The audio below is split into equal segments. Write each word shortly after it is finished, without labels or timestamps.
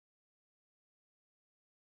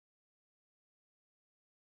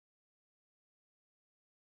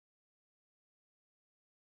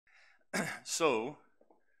So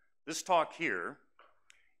this talk here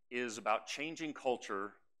is about changing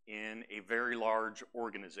culture in a very large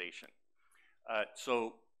organization.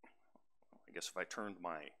 So I guess if I turned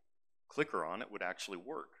my clicker on, it would actually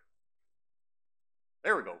work.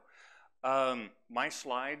 There we go. My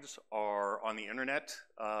slides are on the internet.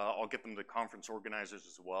 I'll get them to conference organizers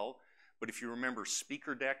as well. But if you remember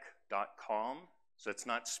speakerdeck.com, so it's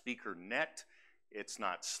not SpeakerNet, it's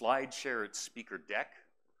not SlideShare, it's SpeakerDeck,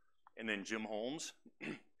 and then Jim Holmes.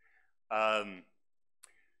 I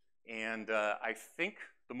think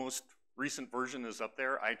the most recent version is up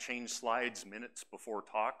there. I changed slides minutes before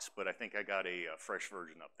talks, but I think I got a fresh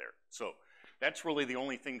version up there. So that's really the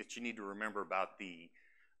only thing that you need to remember about the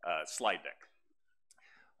slide deck.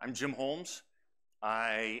 I'm Jim Holmes.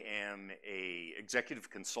 I am an executive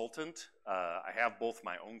consultant. I have both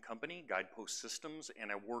my own company, Guidepost Systems,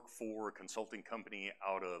 and I work for a consulting company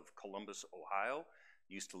out of Columbus, Ohio.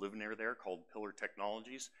 I used to live near there, called Pillar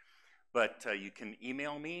Technologies. But you can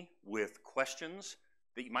email me with questions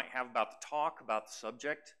that you might have about the talk, about the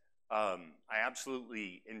subject. I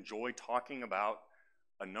absolutely enjoy talking about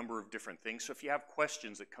a number of different things. So if you have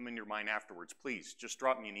questions that come in your mind afterwards, please just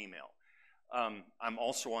drop me an email. I'm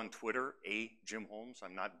also on Twitter, Jim Holmes.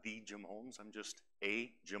 I'm not the Jim Holmes, I'm just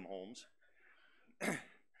Jim Holmes. And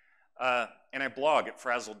I blog at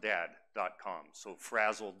frazzleddad.com. So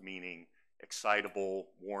frazzled meaning excitable,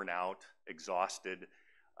 worn out, exhausted.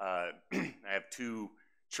 I have 2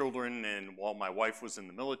 children, and while my wife was in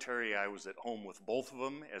the military, I was at home with both of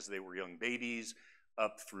them as they were young babies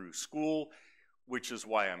up through school, which is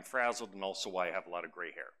why I'm frazzled and also why I have a lot of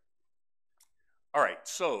gray hair. All right,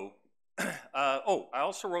 so, I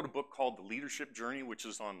also wrote a book called The Leadership Journey, which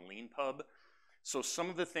is on LeanPub. So some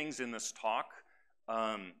of the things in this talk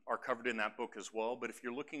are covered in that book as well, but if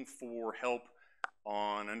you're looking for help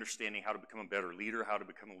on understanding how to become a better leader, how to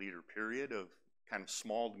become a leader, period, of kind of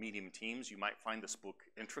small to medium teams, you might find this book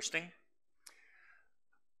interesting.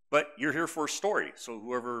 But you're here for a story, so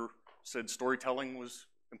whoever said storytelling was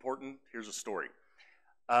important, here's a story.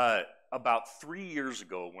 About 3 years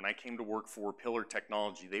ago, when I came to work for Pillar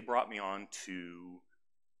Technology, they brought me on to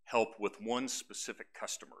help with one specific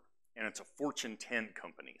customer, and it's a Fortune 10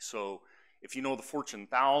 company. So if you know the Fortune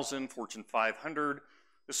 1000, Fortune 500,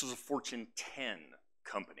 this is a Fortune 10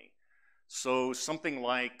 company. So something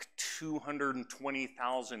like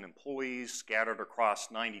 220,000 employees scattered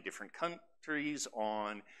across 90 different countries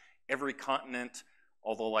on every continent,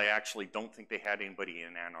 although I actually don't think they had anybody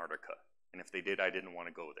in Antarctica. And if they did, I didn't want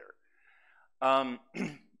to go there.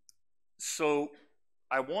 So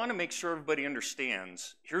I want to make sure everybody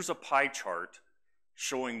understands, here's a pie chart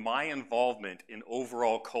showing my involvement in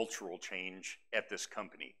overall cultural change at this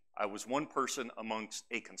company. I was one person amongst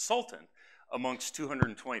a consultant amongst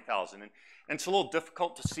 220,000. And it's a little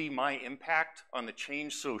difficult to see my impact on the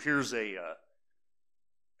change, so here's a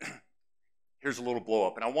little blow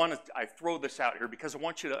up. And I throw this out here because I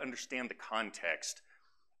want you to understand the context.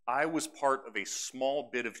 I was part of a small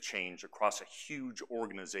bit of change across a huge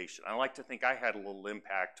organization. I like to think I had a little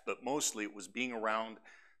impact, but mostly it was being around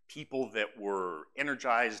people that were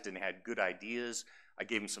energized and had good ideas. I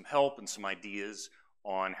gave them some help and some ideas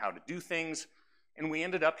on how to do things, and we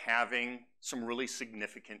ended up having some really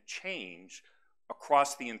significant change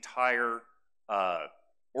across the entire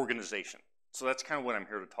organization. So that's kind of what I'm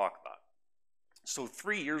here to talk about. So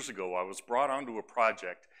 3 years ago, I was brought onto a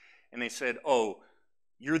project, and they said, oh,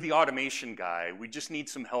 you're the automation guy. We just need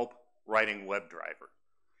some help writing WebDriver.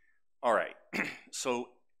 All right, so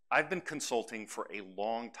I've been consulting for a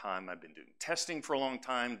long time. I've been doing testing for a long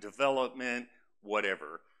time, development,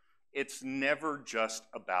 whatever. It's never just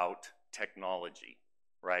about technology,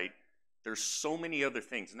 right? There's so many other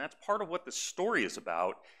things, and that's part of what the story is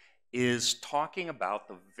about, is talking about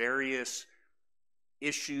the various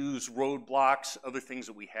issues, roadblocks, other things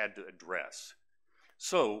that we had to address.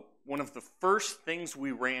 So one of the first things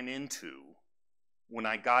we ran into when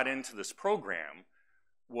I got into this program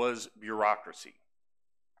was bureaucracy.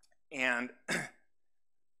 And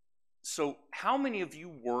so how many of you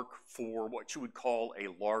work for what you would call a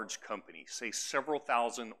large company, say several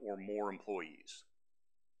thousand or more employees?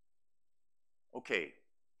 Okay,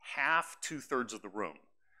 half, 2/3 of the room.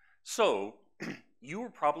 So you are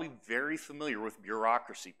probably very familiar with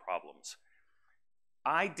bureaucracy problems.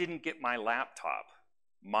 I didn't get my laptop,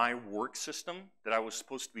 my work system that I was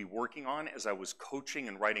supposed to be working on as I was coaching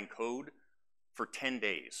and writing code, for 10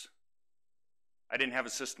 days. I didn't have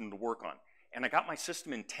a system to work on. And I got my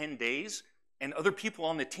system in 10 days, and other people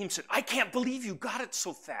on the team said, I can't believe you got it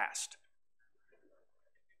so fast.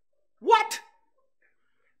 What?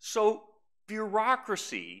 So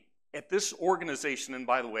bureaucracy At this organization, and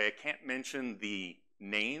by the way, I can't mention the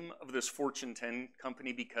name of this Fortune 10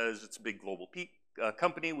 company because it's a big global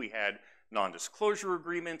company. We had non-disclosure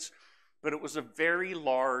agreements, but it was a very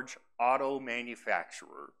large auto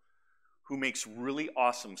manufacturer who makes really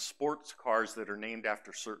awesome sports cars that are named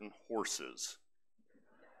after certain horses.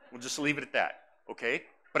 We'll just leave it at that, okay?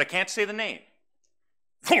 But I can't say the name.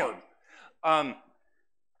 Ford.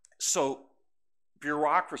 So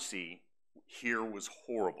bureaucracy here was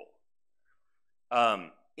horrible.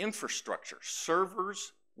 Infrastructure,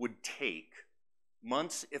 servers would take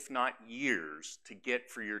months, if not years, to get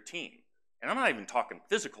for your team. And I'm not even talking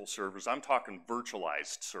physical servers, I'm talking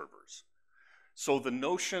virtualized servers. So the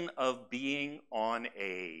notion of being on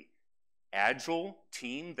an agile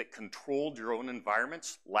team that controlled your own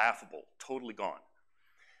environments, laughable, totally gone.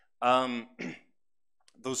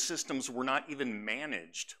 Those systems were not even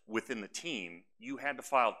managed within the team. You had to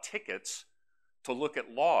file tickets to look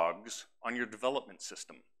at logs on your development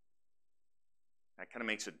system. That kind of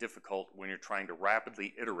makes it difficult when you're trying to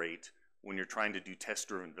rapidly iterate, when you're trying to do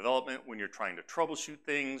test-driven development, when you're trying to troubleshoot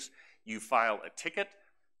things. You file a ticket,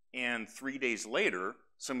 and 3 days later,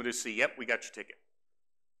 somebody will say, yep, we got your ticket.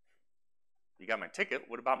 You got my ticket,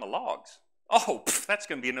 what about my logs? Oh, that's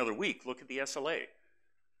gonna be another week, look at the SLA.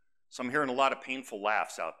 So I'm hearing a lot of painful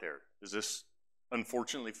laughs out there. Is this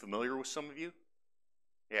unfortunately familiar with some of you?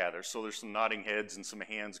 Yeah, there's some nodding heads and some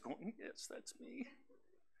hands going, yes, that's me.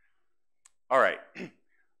 All right,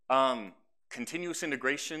 continuous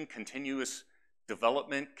integration, continuous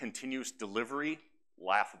development, continuous delivery,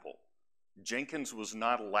 laughable. Jenkins was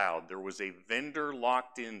not allowed. There was a vendor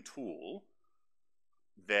locked-in tool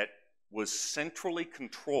that was centrally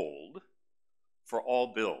controlled for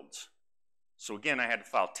all builds. So again, I had to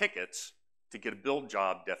file tickets to get a build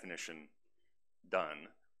job definition done,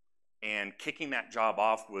 and kicking that job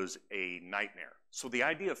off was a nightmare. So the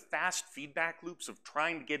idea of fast feedback loops, of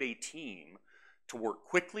trying to get a team to work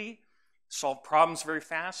quickly, solve problems very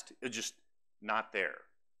fast, is just not there.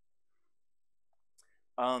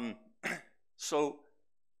 So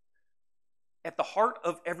at the heart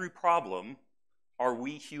of every problem are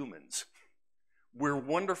we humans. We're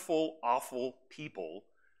wonderful, awful people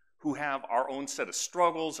who have our own set of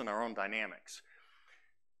struggles and our own dynamics.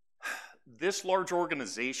 This large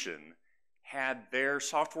organization had their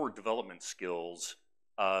software development skills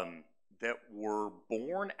that were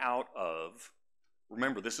born out of,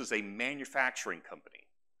 remember, this is a manufacturing company.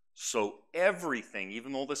 So everything,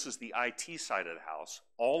 even though this is the IT side of the house,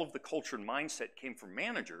 all of the culture and mindset came from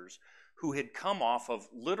managers who had come off of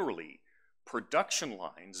literally production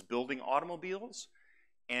lines building automobiles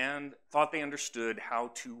and thought they understood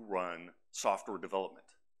how to run software development.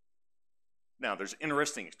 Now, there's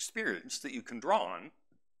interesting experience that you can draw on,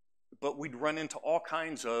 but we'd run into all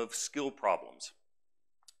kinds of skill problems.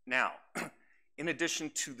 Now, in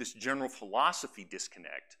addition to this general philosophy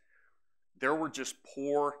disconnect, there were just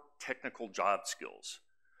poor technical job skills.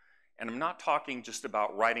 And I'm not talking just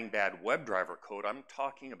about writing bad WebDriver code, I'm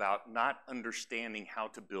talking about not understanding how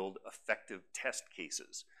to build effective test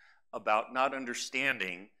cases, about not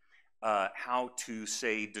understanding how to,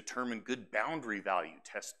 say, determine good boundary value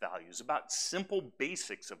test values, about simple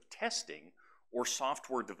basics of testing or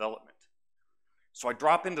software development. So I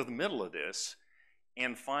drop into the middle of this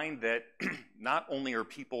and find that not only are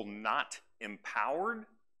people not empowered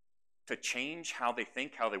to change how they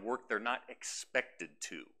think, how they work, they're not expected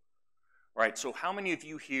to. All right, so how many of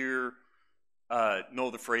you here know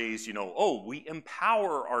the phrase, oh, we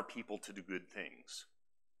empower our people to do good things?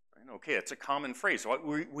 Right? Okay, it's a common phrase.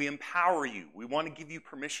 We empower you. We want to give you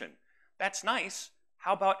permission. That's nice.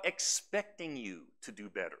 How about expecting you to do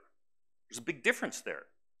better? There's a big difference there.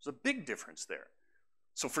 There's a big difference there.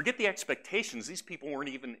 So forget the expectations. These people weren't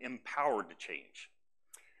even empowered to change.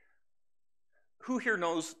 Who here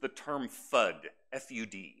knows the term FUD,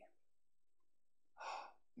 F-U-D?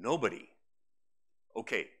 Nobody.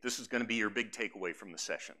 Okay, this is going to be your big takeaway from the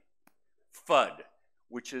session. FUD,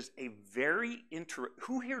 which is a very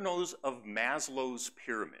who here knows of Maslow's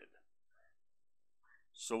pyramid?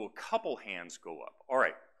 So a couple hands go up. All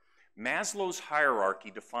right, Maslow's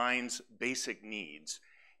hierarchy defines basic needs,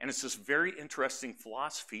 and it's this very interesting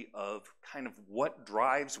philosophy of kind of what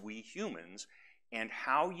drives we humans and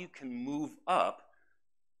how you can move up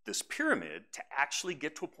this pyramid to actually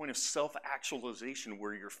get to a point of self-actualization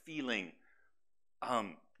where you're feeling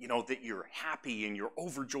that you're happy and you're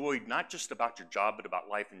overjoyed, not just about your job, but about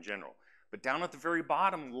life in general. But down at the very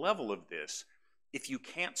bottom level of this, if you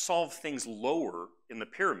can't solve things lower in the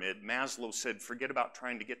pyramid, Maslow said, forget about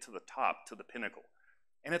trying to get to the top, to the pinnacle.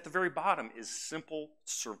 And at the very bottom is simple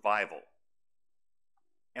survival.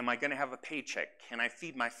 Am I going to have a paycheck? Can I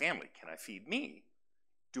feed my family? Can I feed me?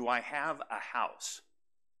 Do I have a house?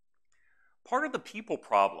 Part of the people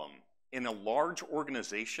problem in a large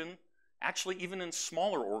organization, actually even in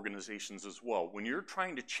smaller organizations as well, when you're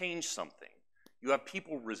trying to change something, you have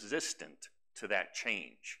people resistant to that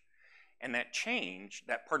change. And that change,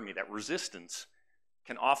 that resistance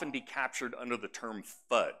can often be captured under the term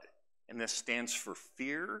FUD. And this stands for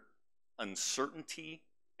fear, uncertainty,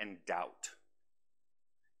 and doubt.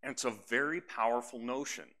 And it's a very powerful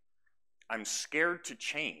notion. I'm scared to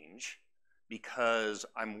change because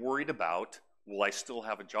I'm worried about, will I still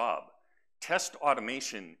have a job? Test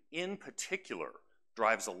automation in particular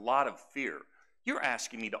drives a lot of fear. You're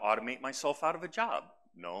asking me to automate myself out of a job.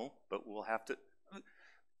 No, but we'll have to.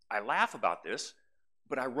 I laugh about this,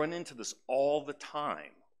 but I run into this all the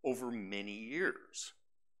time over many years.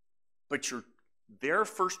 But their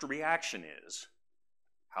first reaction is,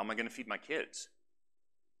 how am I going to feed my kids?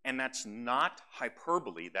 And that's not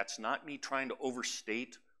hyperbole. That's not me trying to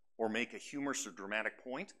overstate or make a humorous or dramatic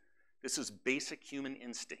point. This is basic human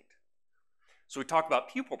instinct. So we talk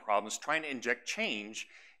about people problems, trying to inject change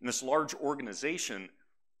in this large organization.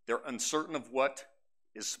 They're uncertain of what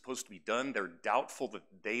is supposed to be done. They're doubtful that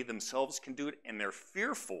they themselves can do it, and they're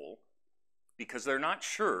fearful because they're not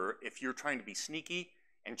sure if you're trying to be sneaky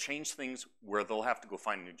and change things where they'll have to go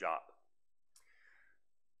find a new job.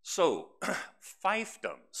 So,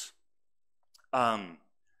 fifedoms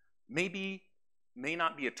may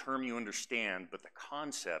not be a term you understand, but the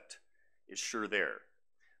concept is sure there.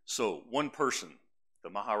 So one person, the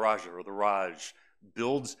Maharaja or the Raj,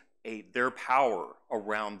 builds their power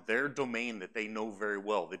around their domain that they know very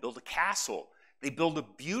well. They build a castle. They build a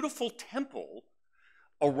beautiful temple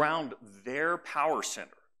around their power center.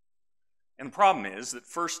 And the problem is that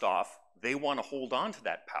first off, they want to hold on to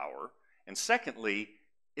that power. And secondly,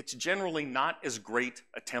 it's generally not as great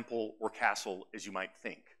a temple or castle as you might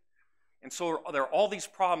think. And so there are all these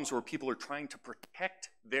problems where people are trying to protect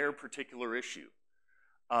their particular issue.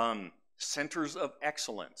 Centers of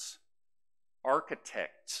excellence,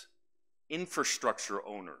 architects, infrastructure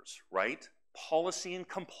owners, right? Policy and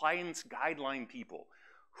compliance guideline people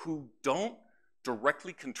who don't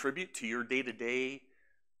directly contribute to your day-to-day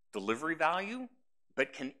delivery value,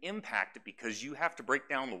 but can impact it because you have to break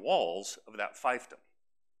down the walls of that fiefdom.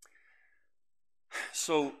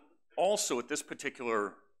 So also at this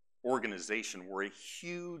particular organization were a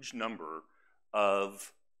huge number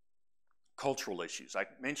of cultural issues. I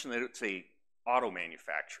mentioned that it's a auto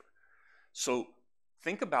manufacturer. So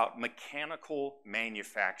think about mechanical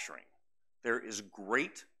manufacturing. There is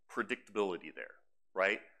great predictability there,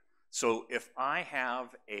 right? So if I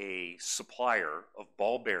have a supplier of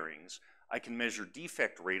ball bearings, I can measure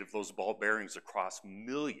defect rate of those ball bearings across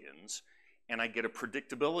millions, and I get a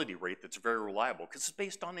predictability rate that's very reliable because it's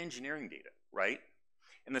based on engineering data, right?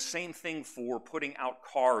 And the same thing for putting out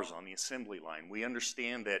cars on the assembly line. We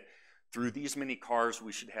understand that through these many cars,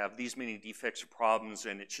 we should have these many defects or problems,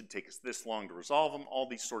 and it should take us this long to resolve them, all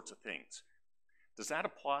these sorts of things. Does that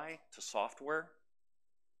apply to software?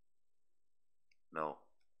 No.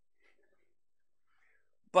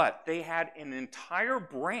 But they had an entire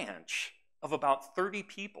branch of about 30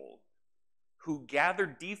 people who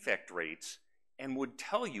gathered defect rates and would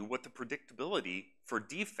tell you what the predictability for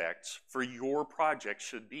defects for your project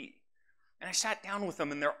should be. And I sat down with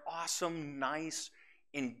them, and they're awesome, nice,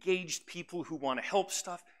 engaged people who want to help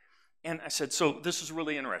stuff. And I said, so this is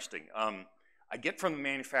really interesting. I get from the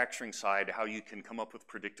manufacturing side how you can come up with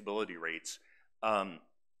predictability rates.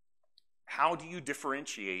 How do you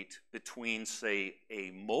differentiate between, say,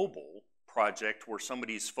 a mobile project where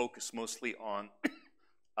somebody's focused mostly on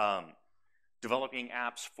developing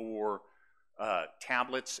apps for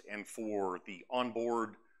tablets and for the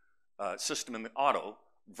onboard system in the auto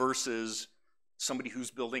versus somebody who's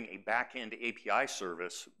building a back-end API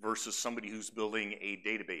service versus somebody who's building a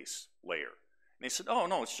database layer? And they said, oh,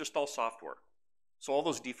 no, it's just all software. So all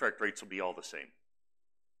those defect rates will be all the same.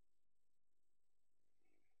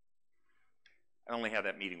 I only had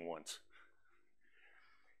that meeting once.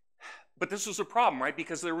 But this was a problem, right?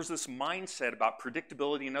 Because there was this mindset about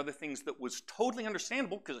predictability and other things that was totally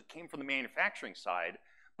understandable because it came from the manufacturing side,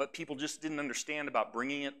 but people just didn't understand about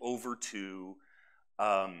bringing it over to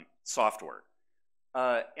software.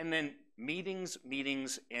 And then meetings,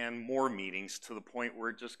 and more meetings to the point where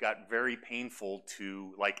it just got very painful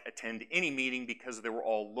to attend any meeting because they were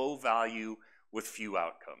all low value with few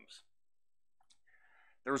outcomes.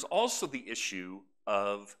 There was also the issue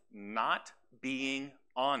of not being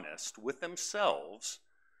honest with themselves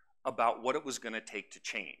about what it was going to take to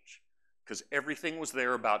change, because everything was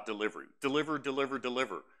there about delivery. Deliver, deliver,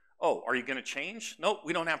 deliver. Oh, are you going to change? Nope,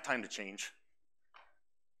 we don't have time to change.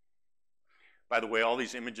 By the way, all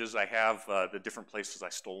these images I have, the different places I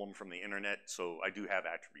stole them from the internet, so I do have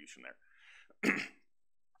attribution there.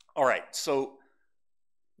 All right, so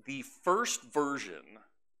the first version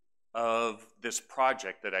of this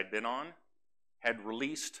project that I'd been on had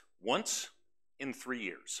released once in 3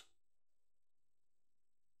 years.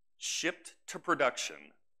 Shipped to production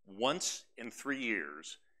once in 3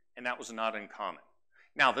 years, and that was not uncommon.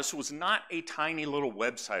 Now, this was not a tiny little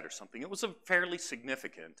website or something. It was a fairly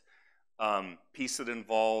significant piece that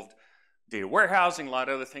involved data warehousing, a lot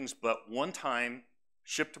of other things, but one time,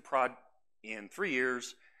 shipped to prod in 3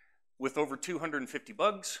 years with over 250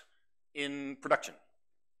 bugs in production.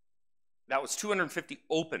 That was 250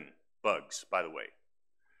 open bugs, by the way.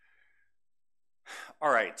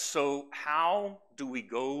 All right, so how do we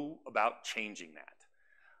go about changing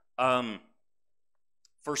that?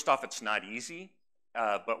 First off, it's not easy,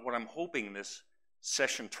 but what I'm hoping this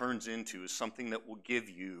session turns into is something that will give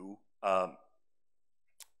you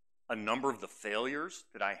a number of the failures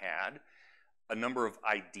that I had, a number of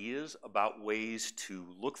ideas about ways to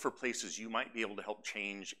look for places you might be able to help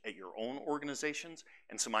change at your own organizations,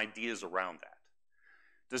 and some ideas around that.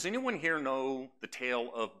 Does anyone here know the tale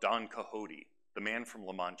of Don Quixote, the man from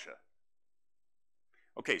La Mancha?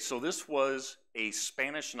 Okay, so this was a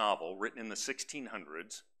Spanish novel written in the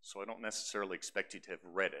 1600s, so I don't necessarily expect you to have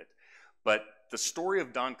read it, but the story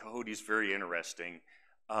of Don Quixote is very interesting.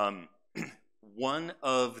 One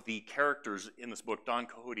of the characters in this book, Don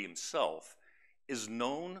Quixote himself, is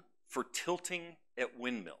known for tilting at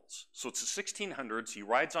windmills. So it's the 1600s, he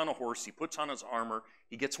rides on a horse, he puts on his armor,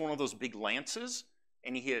 he gets one of those big lances,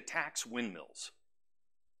 and he attacks windmills.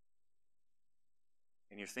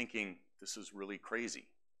 And you're thinking, this is really crazy.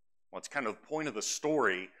 Well, it's kind of the point of the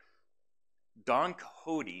story. Don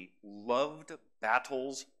Quixote loved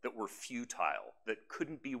battles that were futile, that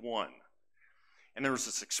couldn't be won. And there was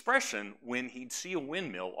this expression, when he'd see a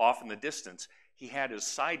windmill off in the distance, he had his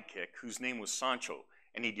sidekick, whose name was Sancho,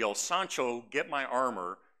 and he'd yell, "Sancho, get my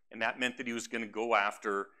armor," and that meant that he was going to go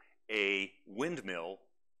after a windmill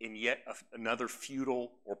in yet another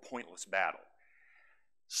futile or pointless battle.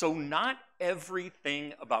 So not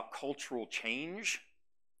everything about cultural change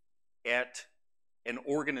at an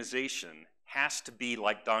organization has to be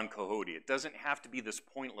like Don Quixote. It doesn't have to be this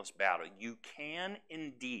pointless battle. You can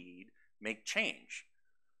indeed make change,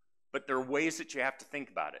 but there are ways that you have to think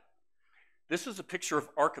about it. This is a picture of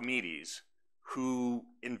Archimedes, who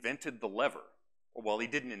invented the lever. Well, he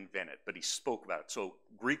didn't invent it, but he spoke about it. So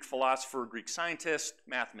Greek philosopher, Greek scientist,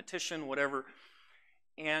 mathematician, whatever,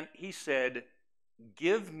 and he said,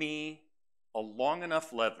 give me a long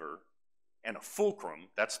enough lever and a fulcrum,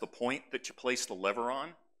 that's the point that you place the lever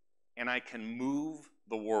on, and I can move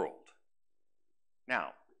the world.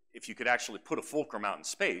 Now, if you could actually put a fulcrum out in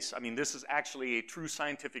space, I mean, this is actually a true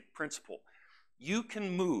scientific principle. You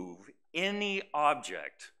can move any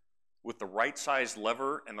object with the right size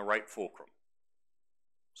lever and the right fulcrum.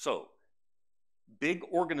 So, big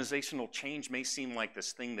organizational change may seem like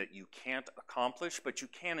this thing that you can't accomplish, but you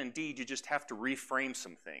can indeed. You just have to reframe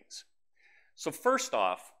some things. So first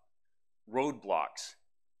off, roadblocks.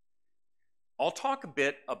 I'll talk a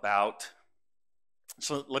bit about,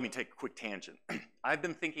 so let me take a quick tangent. I've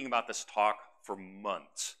been thinking about this talk for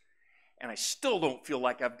months, and I still don't feel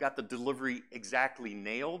like I've got the delivery exactly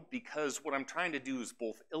nailed, because what I'm trying to do is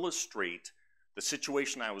both illustrate the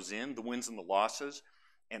situation I was in, the wins and the losses,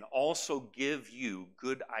 and also give you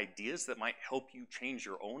good ideas that might help you change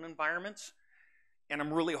your own environments. And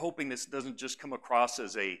I'm really hoping this doesn't just come across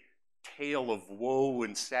as a tale of woe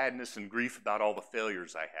and sadness and grief about all the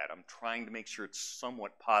failures I had. I'm trying to make sure it's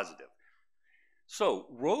somewhat positive. So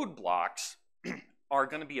roadblocks are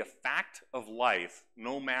going to be a fact of life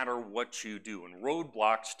no matter what you do. And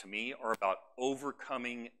roadblocks to me are about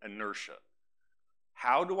overcoming inertia.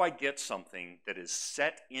 How do I get something that is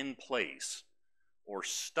set in place or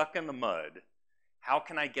stuck in the mud? How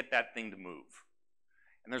can I get that thing to move?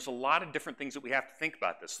 And there's a lot of different things that we have to think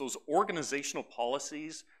about this. Those organizational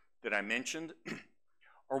policies that I mentioned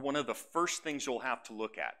are one of the first things you'll have to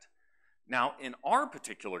look at. Now, in our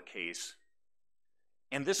particular case,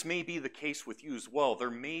 and this may be the case with you as well,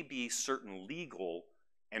 there may be certain legal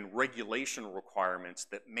and regulation requirements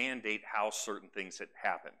that mandate how certain things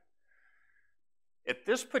happen. At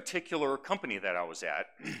this particular company that I was at,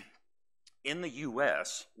 in the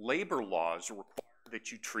US, labor laws require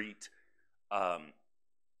that you treat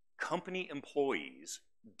company employees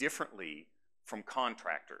differently from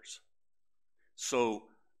contractors. So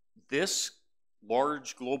this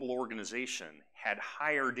large global organization had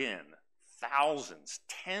hired in thousands,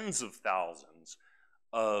 tens of thousands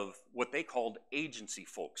of what they called agency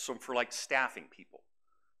folks, so for like staffing people.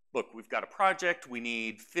 Look, we've got a project, we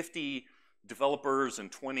need 50 developers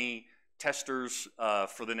and 20 testers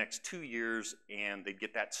for the next 2 years, and they'd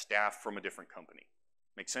get that staff from a different company.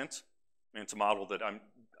 Make sense? And it's a model that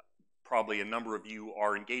probably a number of you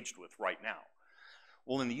are engaged with right now.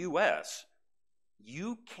 Well, in the US,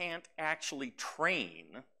 you can't actually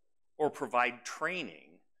train or provide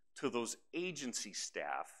training to those agency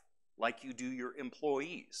staff like you do your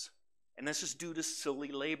employees. And this is due to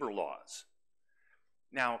silly labor laws.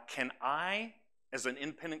 Now, can I, as an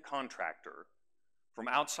independent contractor from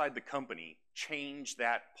outside the company, change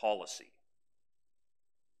that policy?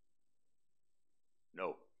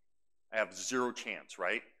 No. I have zero chance,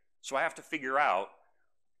 right? So I have to figure out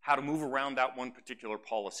how to move around that one particular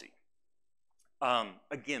policy.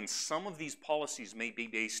 Again, some of these policies may be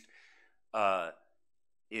based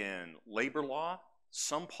in labor law.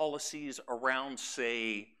 Some policies around,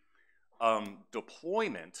 say,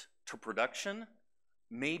 deployment to production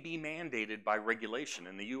may be mandated by regulation.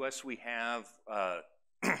 In the US, we have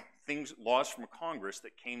laws from Congress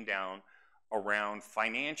that came down around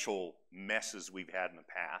financial messes we've had in the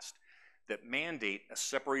past that mandate a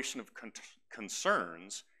separation of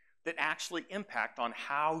concerns that actually impact on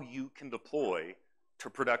how you can deploy to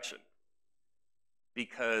production.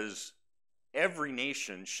 Because every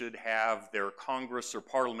nation should have their Congress or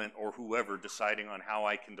Parliament or whoever deciding on how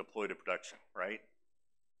I can deploy to production, right?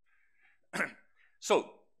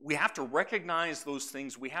 So we have to recognize those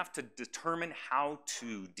things. We have to determine how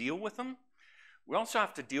to deal with them. We also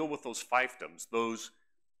have to deal with those fiefdoms, those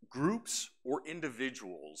groups or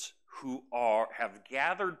individuals who have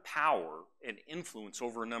gathered power and influence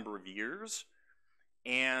over a number of years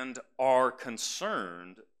and are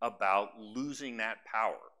concerned about losing that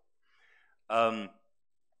power.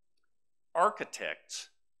 Architects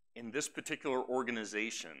in this particular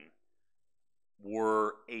organization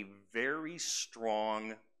were a very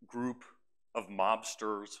strong group of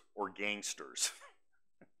mobsters or gangsters.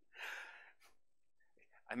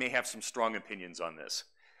 I may have some strong opinions on this.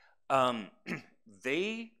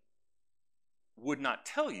 They would not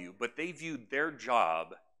tell you, but they viewed their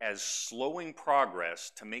job as slowing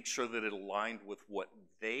progress to make sure that it aligned with what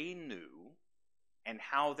they knew and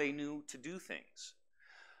how they knew to do things.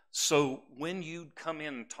 So when you'd come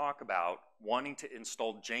in and talk about wanting to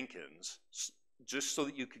install Jenkins just so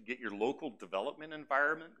that you could get your local development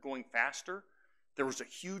environment going faster, there was a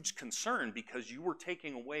huge concern because you were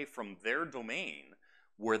taking away from their domain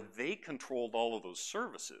where they controlled all of those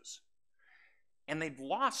services. And they'd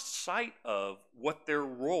lost sight of what their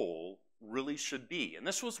role really should be. And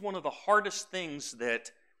this was one of the hardest things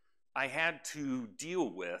that I had to deal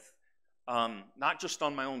with, not just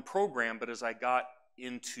on my own program, but as I got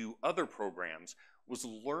into other programs, was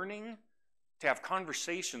learning to have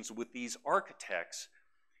conversations with these architects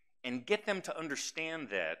and get them to understand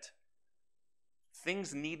that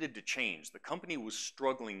things needed to change. The company was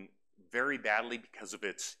struggling very badly because of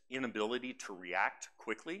its inability to react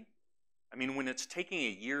quickly. I mean, when it's taking a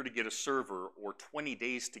year to get a server or 20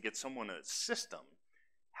 days to get someone a system,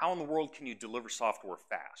 how in the world can you deliver software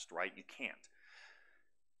fast, right? You can't.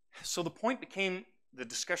 So the point became the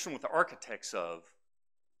discussion with the architects of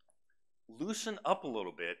loosen up a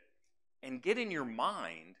little bit and get in your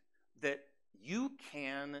mind that you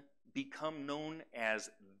can become known as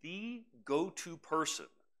the go-to person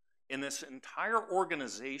in this entire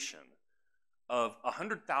organization of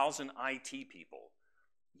 100,000 IT people.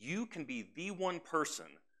 You can be the one person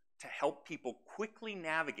to help people quickly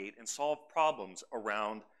navigate and solve problems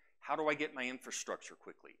around how do I get my infrastructure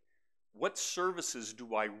quickly? What services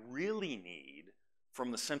do I really need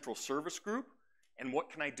from the central service group? And what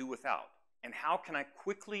can I do without? And how can I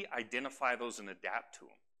quickly identify those and adapt to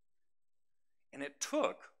them? And it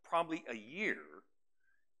took probably a year,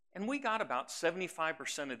 and we got about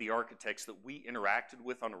 75% of the architects that we interacted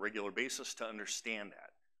with on a regular basis to understand that.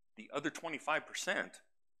 The other 25%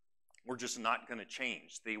 were just not going to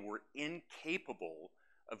change. They were incapable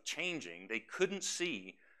of changing. They couldn't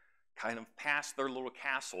see kind of past their little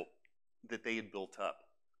castle that they had built up.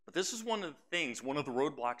 But this is one of the things, one of the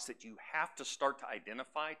roadblocks that you have to start to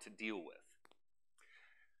identify to deal with.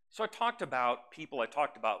 So I talked about people, I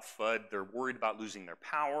talked about FUD. They're worried about losing their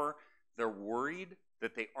power. They're worried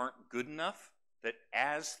that they aren't good enough, that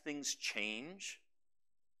as things change,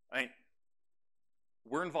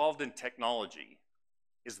 we're involved in technology.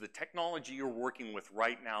 Is the technology you're working with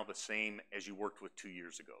right now the same as you worked with 2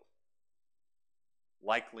 years ago?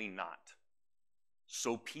 Likely not.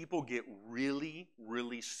 So people get really,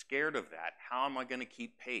 really scared of that. How am I going to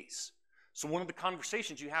keep pace? So one of the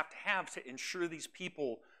conversations you have to ensure these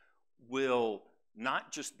people will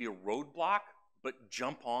not just be a roadblock, but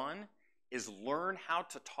jump on, is learn how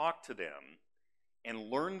to talk to them and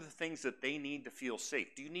learn the things that they need to feel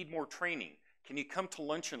safe. Do you need more training? Can you come to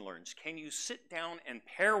lunch and learns? Can you sit down and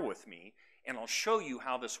pair with me, and I'll show you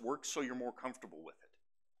how this works so you're more comfortable with it.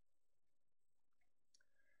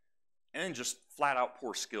 And then just flat out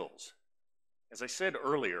poor skills. As I said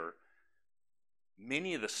earlier,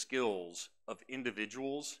 many of the skills of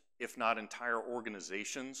individuals, if not entire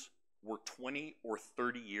organizations, were 20 or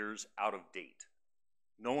 30 years out of date.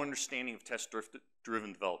 No understanding of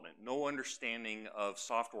test-driven development, no understanding of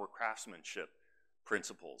software craftsmanship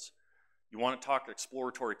principles. You want to talk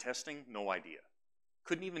exploratory testing? No idea.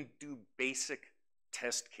 Couldn't even do basic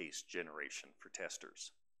test case generation for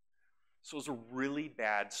testers. So it was a really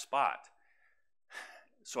bad spot.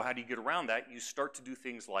 So how do you get around that? You start to do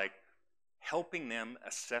things like helping them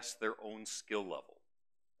assess their own skill level,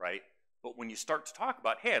 right? But when you start to talk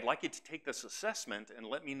about, hey, I'd like you to take this assessment and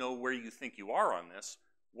let me know where you think you are on this,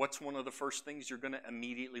 what's one of the first things you're going to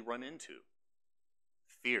immediately run into?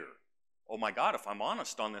 Fear. Oh my God, if I'm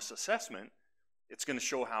honest on this assessment, it's going to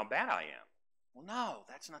show how bad I am. Well, no,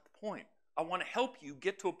 that's not the point. I want to help you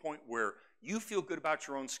get to a point where you feel good about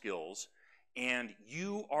your own skills and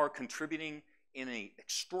you are contributing in an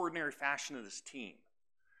extraordinary fashion to this team.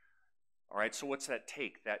 All right, so what's that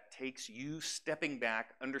take? That takes you stepping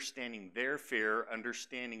back, understanding their fear,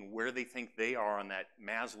 understanding where they think they are on that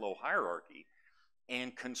Maslow hierarchy,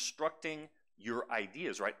 and constructing your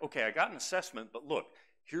ideas, right? Okay, I got an assessment, but look,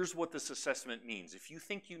 here's what this assessment means. If you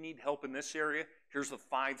think you need help in this area, here's the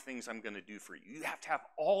 5 things I'm going to do for you. You have to have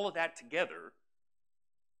all of that together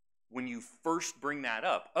when you first bring that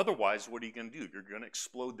up. Otherwise, what are you going to do? You're going to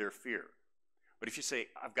explode their fear. But if you say,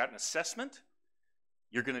 I've got an assessment,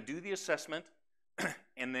 you're going to do the assessment,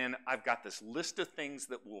 and then I've got this list of things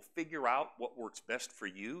that will figure out what works best for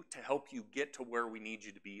you to help you get to where we need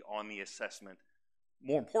you to be on the assessment.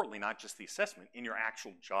 More importantly, not just the assessment, in your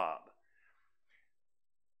actual job.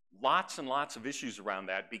 Lots and lots of issues around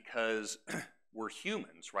that because we're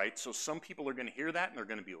humans, right? So some people are going to hear that and they're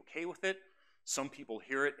going to be okay with it. Some people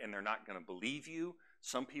hear it and they're not going to believe you.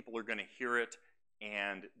 Some people are going to hear it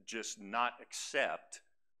and just not accept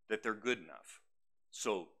that they're good enough.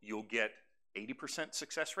 So you'll get 80%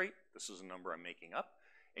 success rate. This is a number I'm making up.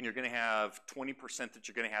 And you're going to have 20% that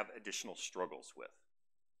you're going to have additional struggles with.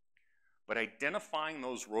 But identifying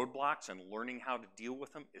those roadblocks and learning how to deal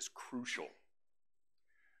with them is crucial.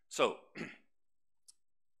 So,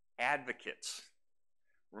 advocates.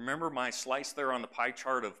 Remember my slice there on the pie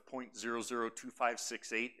chart of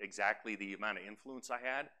 0.002568, exactly the amount of influence I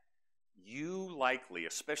had? You likely,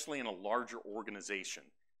 especially in a larger organization,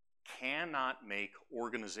 cannot make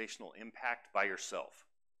organizational impact by yourself.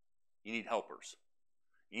 You need helpers.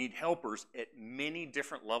 You need helpers at many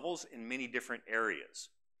different levels in many different areas.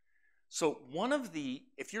 So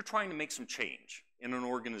if you're trying to make some change in an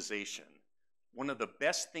organization, one of the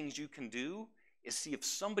best things you can do is see if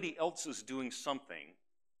somebody else is doing something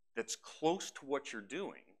that's close to what you're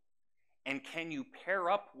doing, and can you pair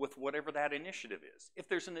up with whatever that initiative is. If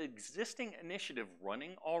there's an existing initiative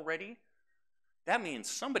running already, that means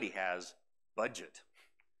somebody has budget.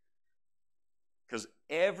 Because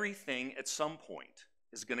everything at some point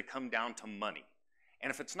is going to come down to money.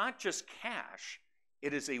 And if it's not just cash,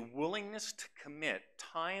 it is a willingness to commit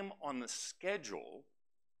time on the schedule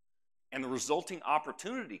and the resulting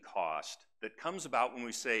opportunity cost that comes about when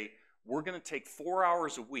we say, we're going to take 4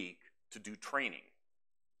 hours a week to do training.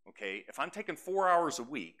 Okay, if I'm taking 4 hours a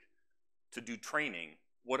week to do training,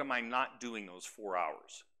 what am I not doing those 4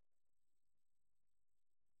 hours?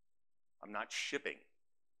 I'm not shipping.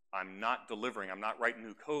 I'm not delivering. I'm not writing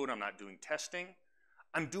new code. I'm not doing testing.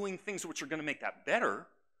 I'm doing things which are going to make that better.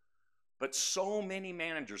 But so many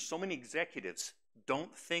managers, so many executives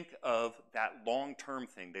don't think of that long-term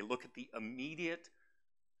thing. They look at the immediate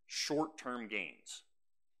short-term gains.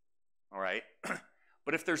 All right?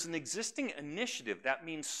 But if there's an existing initiative, that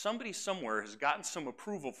means somebody somewhere has gotten some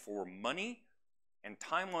approval for money and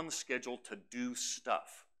time on the schedule to do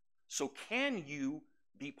stuff. So can you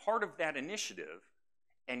be part of that initiative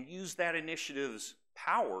and use that initiative's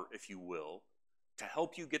power, if you will, to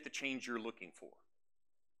help you get the change you're looking for?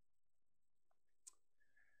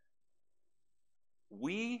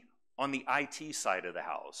 We, on the IT side of the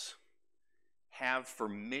house, have for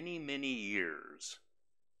many, many years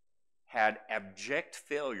had abject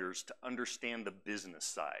failures to understand the business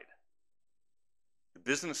side. The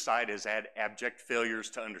business side has had abject failures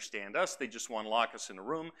to understand us. They just want to lock us in a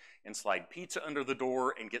room and slide pizza under the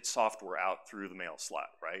door and get software out through the mail slot,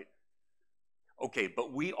 right? Okay,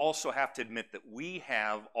 but we also have to admit that we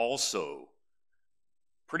have also,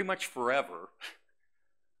 pretty much forever,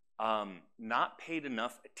 not paid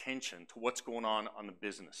enough attention to what's going on the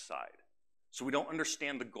business side. So we don't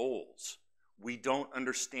understand the goals. We don't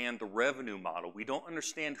understand the revenue model. We don't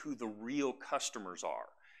understand who the real customers are.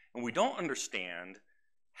 And we don't understand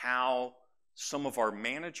how some of our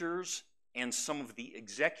managers and some of the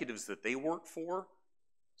executives that they work for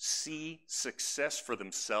see success for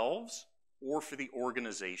themselves or for the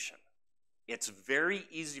organization. It's very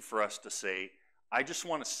easy for us to say, I just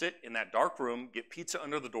want to sit in that dark room, get pizza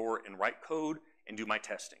under the door, and write code and do my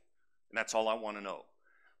testing. And that's all I want to know.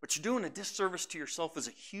 But you're doing a disservice to yourself as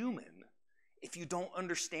a human if you don't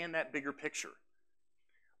understand that bigger picture.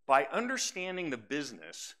 By understanding the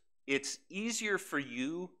business, it's easier for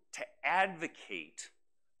you to advocate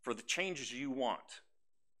for the changes you want.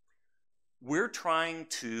 We're trying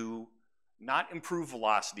to not improve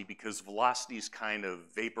velocity because velocity is kind of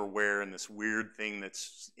vaporware and this weird thing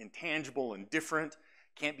that's intangible and different,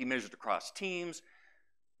 can't be measured across teams.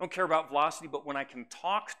 I don't care about velocity, but when I can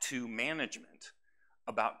talk to management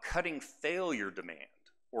about cutting failure demand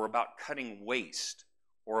or about cutting waste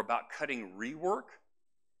or about cutting rework,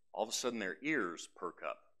 all of a sudden their ears perk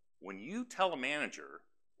up. When you tell a manager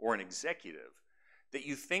or an executive that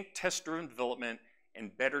you think test-driven development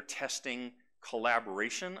and better testing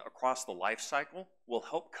collaboration across the life cycle will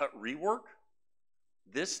help cut rework,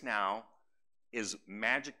 this now is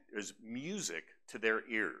music to their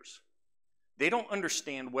ears. They don't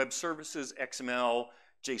understand web services, XML,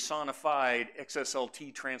 JSONified,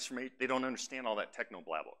 XSLT transformation. They don't understand all that techno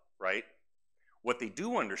blabla, right? What they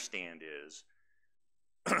do understand is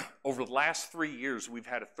over the last 3 years, we've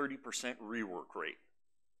had a 30% rework rate.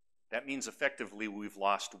 That means effectively we've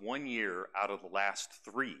lost 1 year out of the last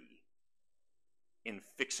 3 in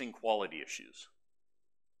fixing quality issues.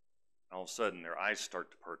 All of a sudden, their eyes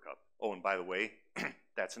start to perk up. Oh, and by the way,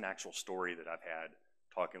 that's an actual story that I've had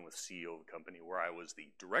talking with the CEO of a company where I was the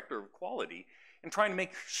director of quality and trying to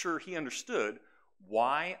make sure he understood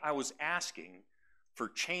why I was asking for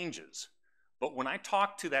changes. But when I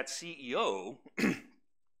talk to that CEO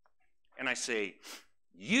and I say,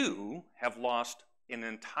 you have lost an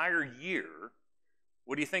entire year,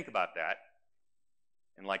 what do you think about that?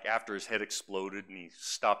 And like after his head exploded and he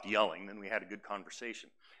stopped yelling, then we had a good conversation.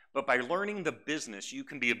 But by learning the business, you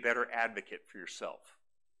can be a better advocate for yourself.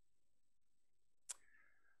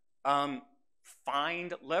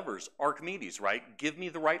 Find levers. Archimedes, right? Give me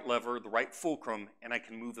the right lever, the right fulcrum, and I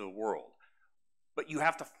can move the world. But you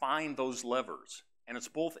have to find those levers. And it's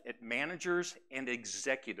both at managers and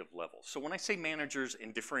executive level. So when I say managers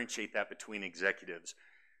and differentiate that between executives,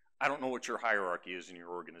 I don't know what your hierarchy is in your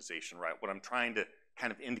organization, right? What I'm trying to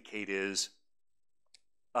kind of indicate is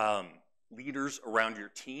leaders around your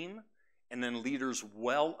team and then leaders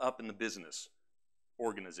well up in the business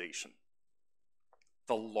organization.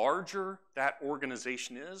 The larger that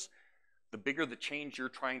organization is, the bigger the change you're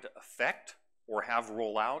trying to affect or have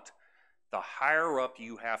roll out, the higher up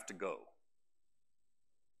you have to go.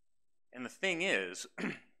 And the thing is,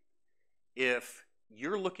 if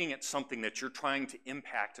you're looking at something that you're trying to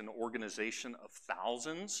impact an organization of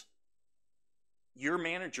thousands, your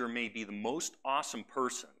manager may be the most awesome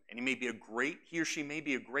person, and he or she may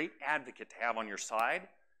be a great advocate to have on your side.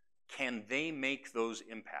 Can they make those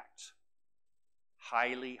impacts?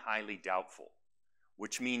 Highly, highly doubtful,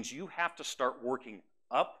 which means you have to start working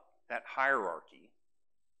up that hierarchy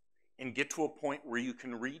and get to a point where you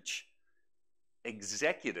can reach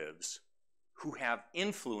executives who have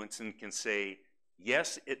influence and can say,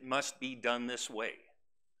 yes, it must be done this way.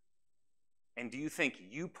 And do you think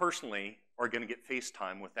you personally are going to get face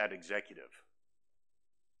time with that executive?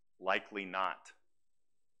 Likely not.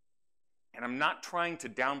 And I'm not trying to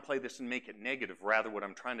downplay this and make it negative. Rather, what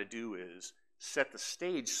I'm trying to do is set the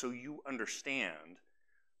stage so you understand,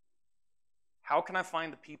 how can I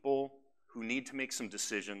find the people who need to make some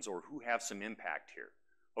decisions or who have some impact here?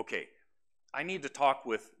 Okay, I need to talk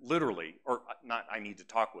with literally, or not I need to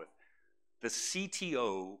talk with, the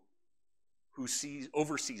CTO who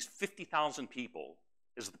oversees 50,000 people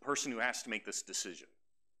is the person who has to make this decision.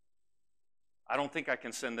 I don't think I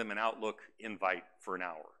can send them an Outlook invite for an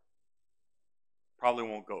hour. Probably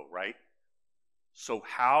won't go, right? So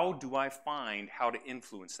how do I find how to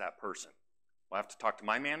influence that person? Well, I have to talk to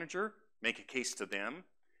my manager, make a case to them,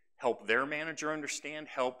 help their manager understand,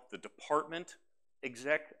 help the department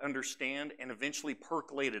exec understand, and eventually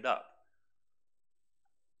percolate it up.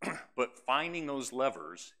 But finding those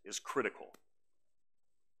levers is critical.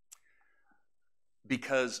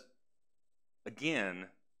 Because, again,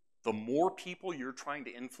 the more people you're trying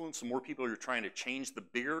to influence, the more people you're trying to change, the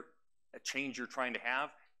bigger a change you're trying to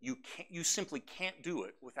have, you simply can't do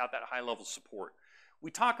it without that high level support. We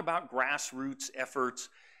talk about grassroots efforts,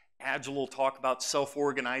 Agile will talk about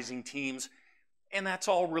self-organizing teams, and that's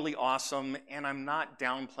all really awesome, and I'm not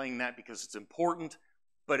downplaying that because it's important,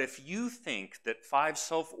 but if you think that 5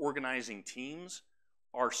 self-organizing teams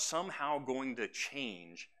are somehow going to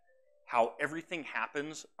change how everything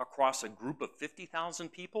happens across a group of 50,000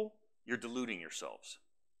 people, you're deluding yourselves.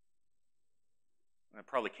 I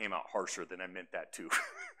probably came out harsher than I meant that to.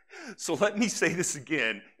 So let me say this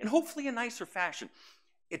again, and hopefully in nicer fashion.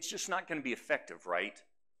 It's just not going to be effective, right?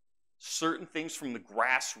 Certain things from the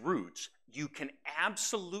grassroots, you can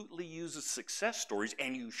absolutely use as success stories,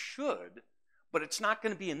 and you should, but it's not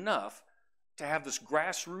going to be enough to have this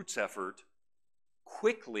grassroots effort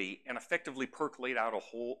quickly and effectively percolate out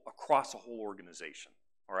across a whole organization,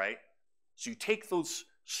 all right? So you take those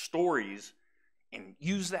stories and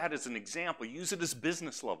use that as an example, use it as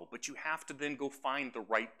business level, but you have to then go find the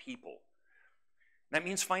right people. That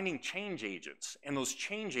means finding change agents, and those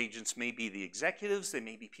change agents may be the executives, they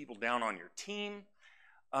may be people down on your team,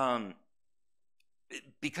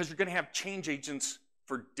 because you're gonna have change agents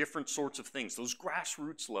for different sorts of things, those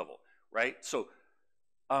grassroots level, right? So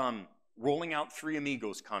rolling out 3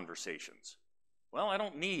 amigos conversations. Well, I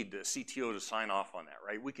don't need the CTO to sign off on that,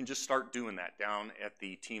 right? We can just start doing that down at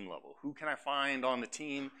the team level. Who can I find on the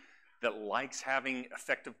team that likes having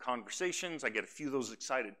effective conversations? I get a few of those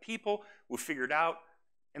excited people, we'll figure it out,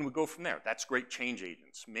 and we go from there. That's great change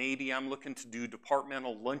agents. Maybe I'm looking to do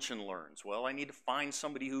departmental lunch and learns. Well, I need to find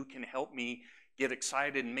somebody who can help me get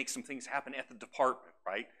excited and make some things happen at the department,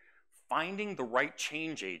 right? Finding the right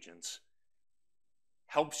change agents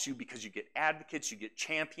helps you because you get advocates, you get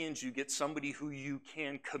champions, you get somebody who you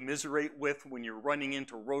can commiserate with when you're running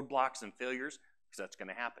into roadblocks and failures, because that's going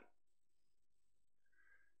to happen.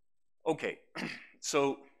 Okay,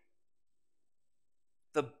 so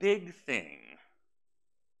the big thing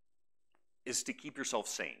is to keep yourself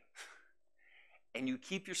sane. And you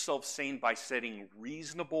keep yourself sane by setting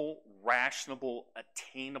reasonable, rational,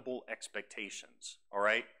 attainable expectations, all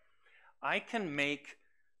right? I can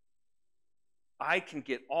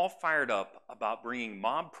get all fired up about bringing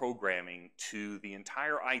mob programming to the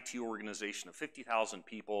entire IT organization of 50,000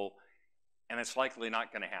 people, and it's likely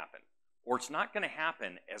not going to happen. Or it's not going to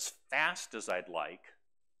happen as fast as I'd like,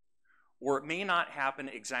 or it may not happen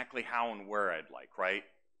exactly how and where I'd like, right?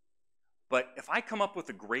 But if I come up with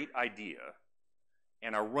a great idea,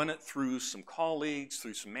 and I run it through some colleagues,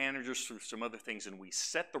 through some managers, through some other things, and we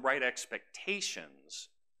set the right expectations,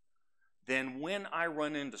 then when I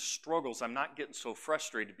run into struggles, I'm not getting so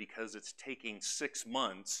frustrated because it's taking 6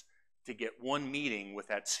 months to get one meeting with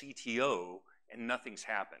that CTO and nothing's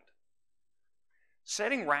happened.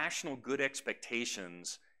 Setting rational, good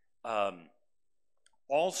expectations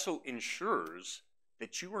also ensures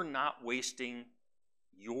that you are not wasting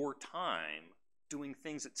your time doing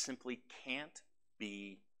things that simply can't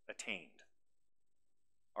be attained.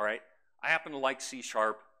 All right? I happen to like C#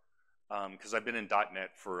 because I've been in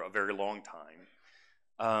 .NET for a very long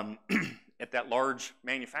time. At that large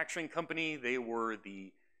manufacturing company, they were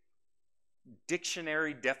the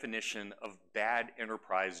dictionary definition of bad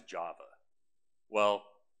enterprise Java. Well,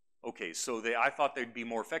 okay, so I thought they'd be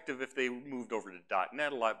more effective if they moved over to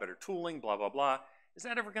 .NET, a lot better tooling, blah, blah, blah. Is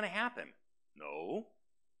that ever going to happen? No.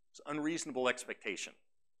 It's unreasonable expectation.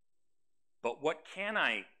 But what can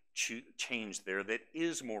I change there that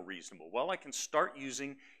is more reasonable? Well, I can start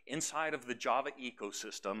using inside of the Java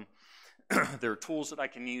ecosystem, there are tools that I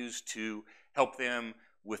can use to help them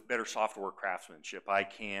with better software craftsmanship. I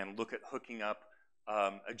can look at hooking up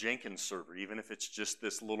a Jenkins server, even if it's just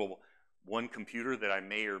this little one computer that I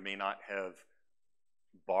may or may not have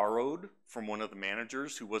borrowed from one of the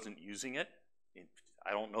managers who wasn't using it.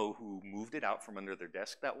 I don't know who moved it out from under their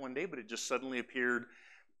desk that one day, but it just suddenly appeared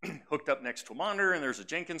hooked up next to a monitor, and there's a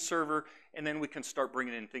Jenkins server, and then we can start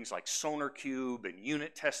bringing in things like SonarQube and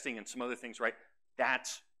unit testing and some other things, right?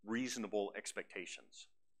 That's reasonable expectations.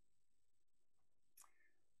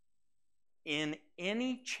 In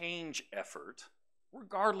any change effort,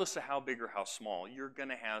 regardless of how big or how small, you're going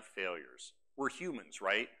to have failures. We're humans,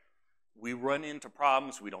 right? We run into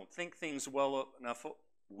problems. We don't think things well enough.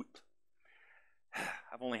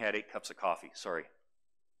 I've only had 8 cups of coffee, sorry.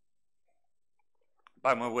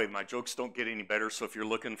 By the way, my jokes don't get any better, so if you're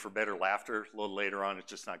looking for better laughter a little later on, it's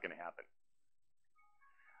just not going to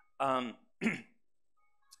happen.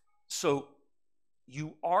 So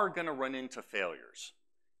you are going to run into failures.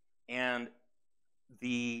 And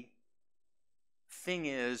the thing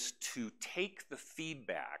is to take the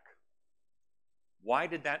feedback. Why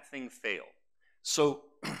did that thing fail? So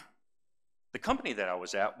the company that I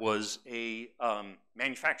was at was a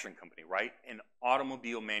manufacturing company, right? An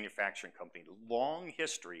automobile manufacturing company. Long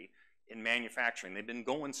history in manufacturing. They've been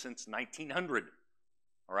going since 1900,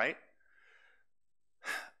 all right?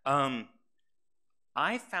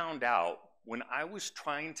 I found out when I was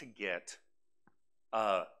trying to get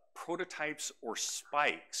prototypes or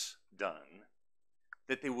spikes done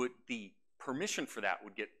that the permission for that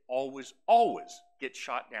would always get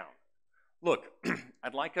shot down. Look,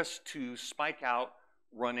 I'd like us to spike out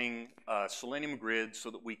running Selenium grid so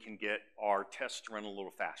that we can get our tests to run a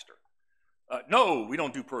little faster. No, we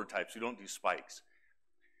don't do prototypes, we don't do spikes.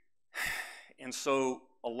 And so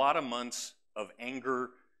a lot of months of anger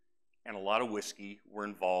and a lot of whiskey were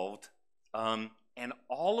involved. And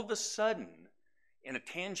all of a sudden, in a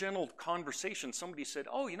tangential conversation, somebody said,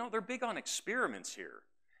 oh, you know, they're big on experiments here.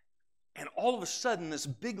 And all of a sudden, this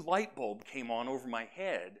big light bulb came on over my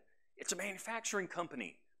head. It's a manufacturing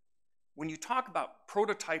company. When you talk about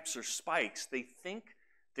prototypes or spikes, they think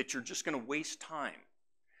that you're just going to waste time.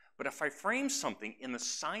 But if I frame something in the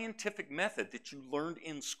scientific method that you learned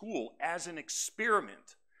in school as an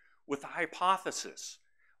experiment, with a hypothesis,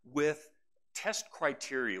 with test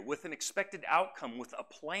criteria, with an expected outcome, with a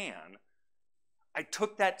plan, I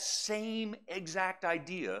took that same exact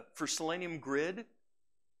idea for Selenium Grid,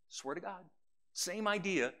 swear to God, same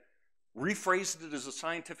idea, rephrased it as a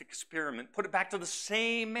scientific experiment, put it back to the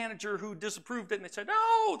same manager who disapproved it, and they said,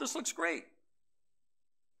 oh, this looks great.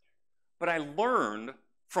 But I learned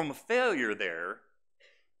from a failure there,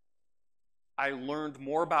 I learned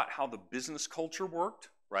more about how the business culture worked,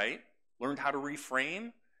 right? Learned how to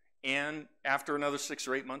reframe, and after another 6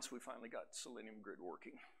 or 8 months, we finally got Selenium Grid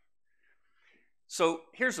working. So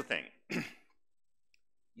here's the thing.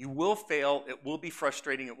 You will fail, it will be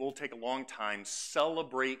frustrating, it will take a long time.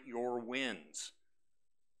 Celebrate your wins.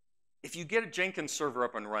 If you get a Jenkins server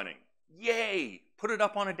up and running, yay, put it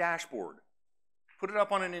up on a dashboard. Put it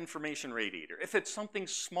up on an information radiator. If it's something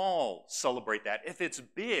small, celebrate that. If it's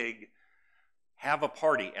big, have a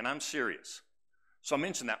party, and I'm serious. So I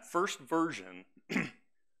mentioned that first version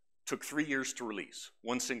took 3 years to release,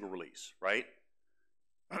 one single release, right?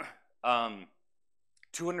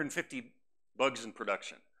 250 bugs in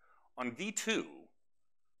production. On V2,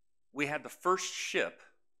 we had the first ship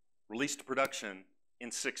released to production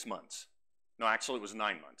in 6 months. No, actually it was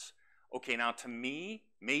 9 months. Okay, now to me,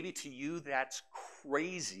 maybe to you, that's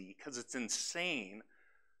crazy because it's insane.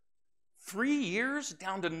 3 years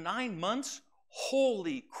down to 9 months?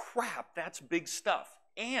 Holy crap, that's big stuff.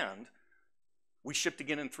 And we shipped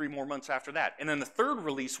again in 3 more months after that. And then the third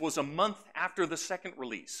release was a month after the second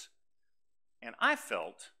release. And I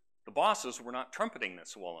felt the bosses were not trumpeting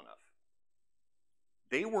this well enough.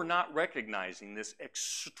 They were not recognizing this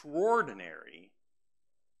extraordinary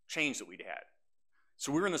change that we'd had.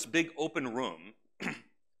 So we were in this big open room,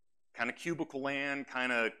 kind of cubicle land,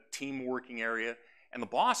 kind of team working area, and the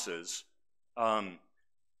bosses,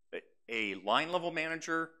 a line level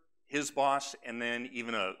manager, his boss, and then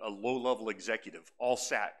even a low level executive all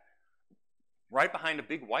sat right behind a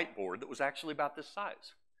big whiteboard that was actually about this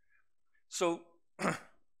size. So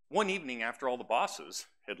one evening after all the bosses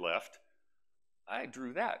had left, I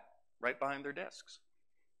drew that right behind their desks.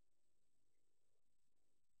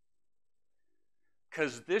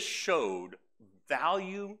 Because this showed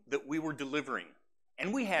value that we were delivering.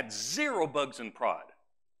 And we had 0 bugs in prod.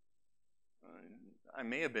 I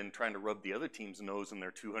may have been trying to rub the other team's nose in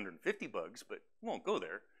their 250 bugs, but we won't go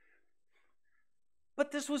there.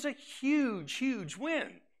 But this was a huge, huge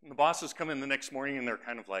win. And the bosses come in the next morning and they're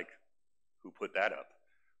kind of like, who put that up?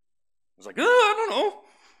 I was like, I don't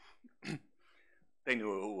know. They knew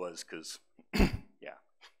who it was because, yeah.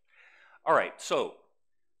 All right, so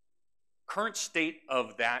current state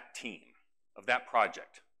of that team, of that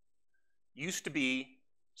project, used to be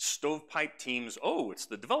stovepipe teams. Oh, it's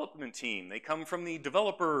the development team. They come from the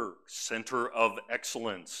developer center of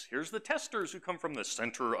excellence. Here's the testers who come from the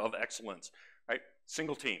center of excellence, right?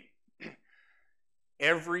 Single team.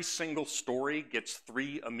 Every single story gets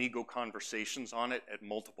 3 Amigo conversations on it at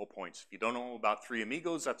multiple points. If you don't know about 3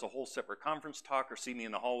 Amigos, that's a whole separate conference talk, or see me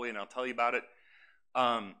in the hallway and I'll tell you about it.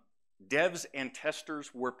 Devs and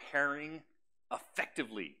testers were pairing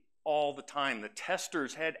effectively all the time. The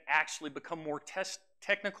testers had actually become more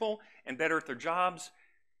technical and better at their jobs.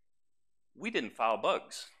 We didn't file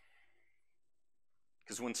bugs.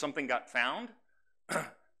 Because when something got found,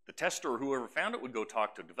 the tester or whoever found it would go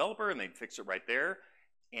talk to a developer and they'd fix it right there.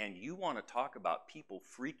 And you want to talk about people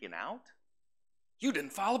freaking out? You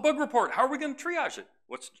didn't file a bug report. How are we going to triage it?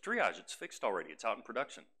 What's the triage? It's fixed already. It's out in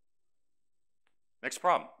production. Next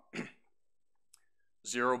problem.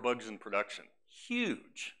 0 bugs in production.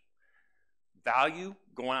 Huge. value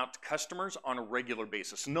going out to customers on a regular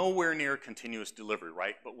basis. Nowhere near continuous delivery,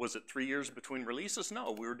 right? But was it 3 years between releases?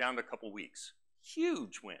 No, we were down to a couple weeks.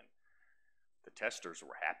 Huge win. The testers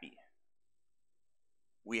were happy.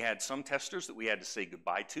 We had some testers that we had to say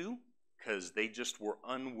goodbye to because they just were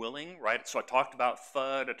unwilling, right? So I talked about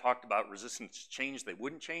FUD, I talked about resistance to change. They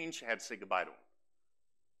wouldn't change, I had to say goodbye to them.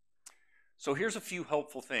 So here's a few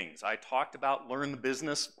helpful things. I talked about learn the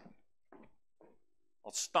business.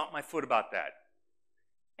 I'll stomp my foot about that.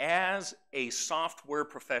 As a software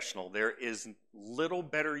professional, there is little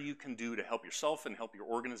better you can do to help yourself and help your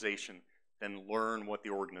organization than learn what the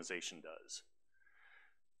organization does.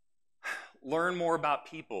 Learn more about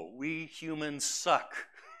people. We humans suck.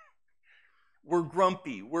 We're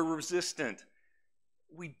grumpy, we're resistant.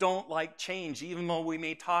 We don't like change, even though we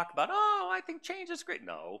may talk about, oh, I think change is great.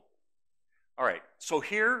 No. All right, so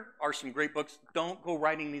here are some great books. Don't go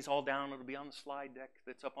writing these all down. It'll be on the slide deck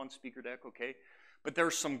that's up on speaker deck, okay? But there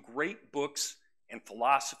are some great books and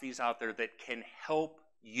philosophies out there that can help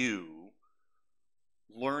you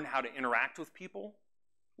learn how to interact with people,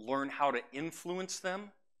 learn how to influence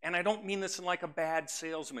them. And I don't mean this in like a bad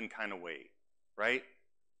salesman kind of way, right?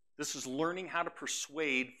 This is learning how to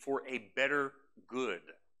persuade for a better good.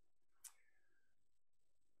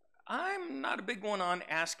 I'm not a big one on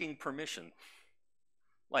asking permission.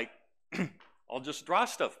 Like, I'll just draw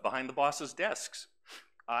stuff behind the boss's desks.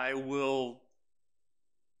 I will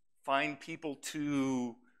find people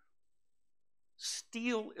to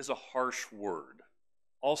steal is a harsh word.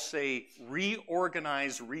 I'll say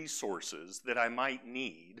reorganize resources that I might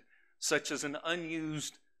need, such as an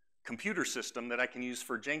unused computer system that I can use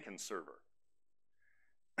for a Jenkins server.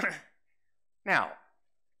 Now,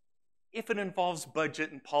 if it involves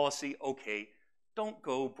budget and policy, okay, don't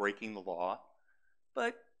go breaking the law.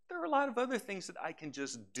 But there are a lot of other things that I can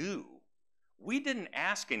just do. We didn't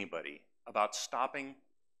ask anybody about stopping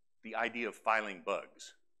the idea of filing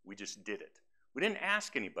bugs. We just did it. We didn't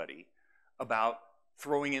ask anybody about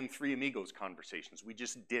throwing in Three Amigos conversations. We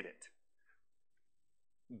just did it.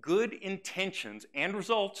 Good intentions and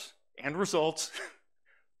results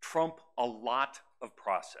trump a lot of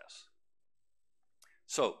process.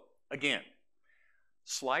 So, again,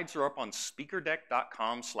 slides are up on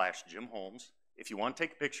speakerdeck.com/Jim Holmes. If you want to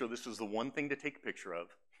take a picture, this is the one thing to take a picture of.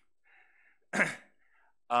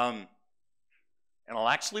 And I'll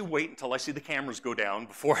actually wait until I see the cameras go down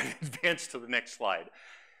before I advance to the next slide.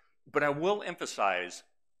 But I will emphasize,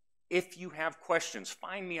 if you have questions,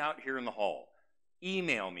 find me out here in the hall.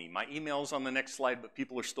 Email me. My email's on the next slide, but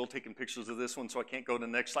people are still taking pictures of this one, so I can't go to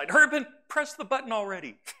the next slide. Urban, press the button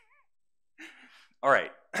already. All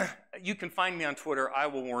right. You can find me on Twitter. I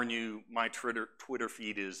will warn you, my Twitter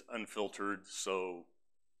feed is unfiltered, so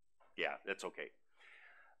yeah, that's okay.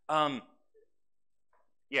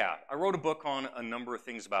 Yeah, I wrote a book on a number of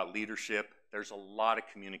things about leadership. There's a lot of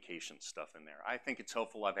communication stuff in there. I think it's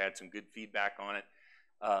helpful. I've had some good feedback on it.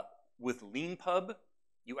 With LeanPub,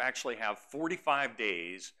 you actually have 45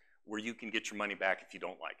 days where you can get your money back if you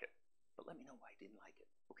don't like it. But let me know why you didn't like it,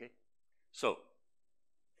 okay? So,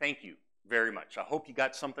 thank you very much. I hope you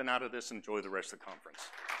got something out of this. Enjoy the rest of the conference.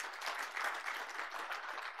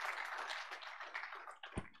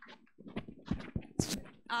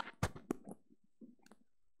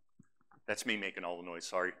 That's me making all the noise,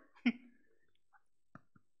 sorry.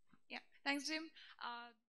 Yeah, thanks, Jim.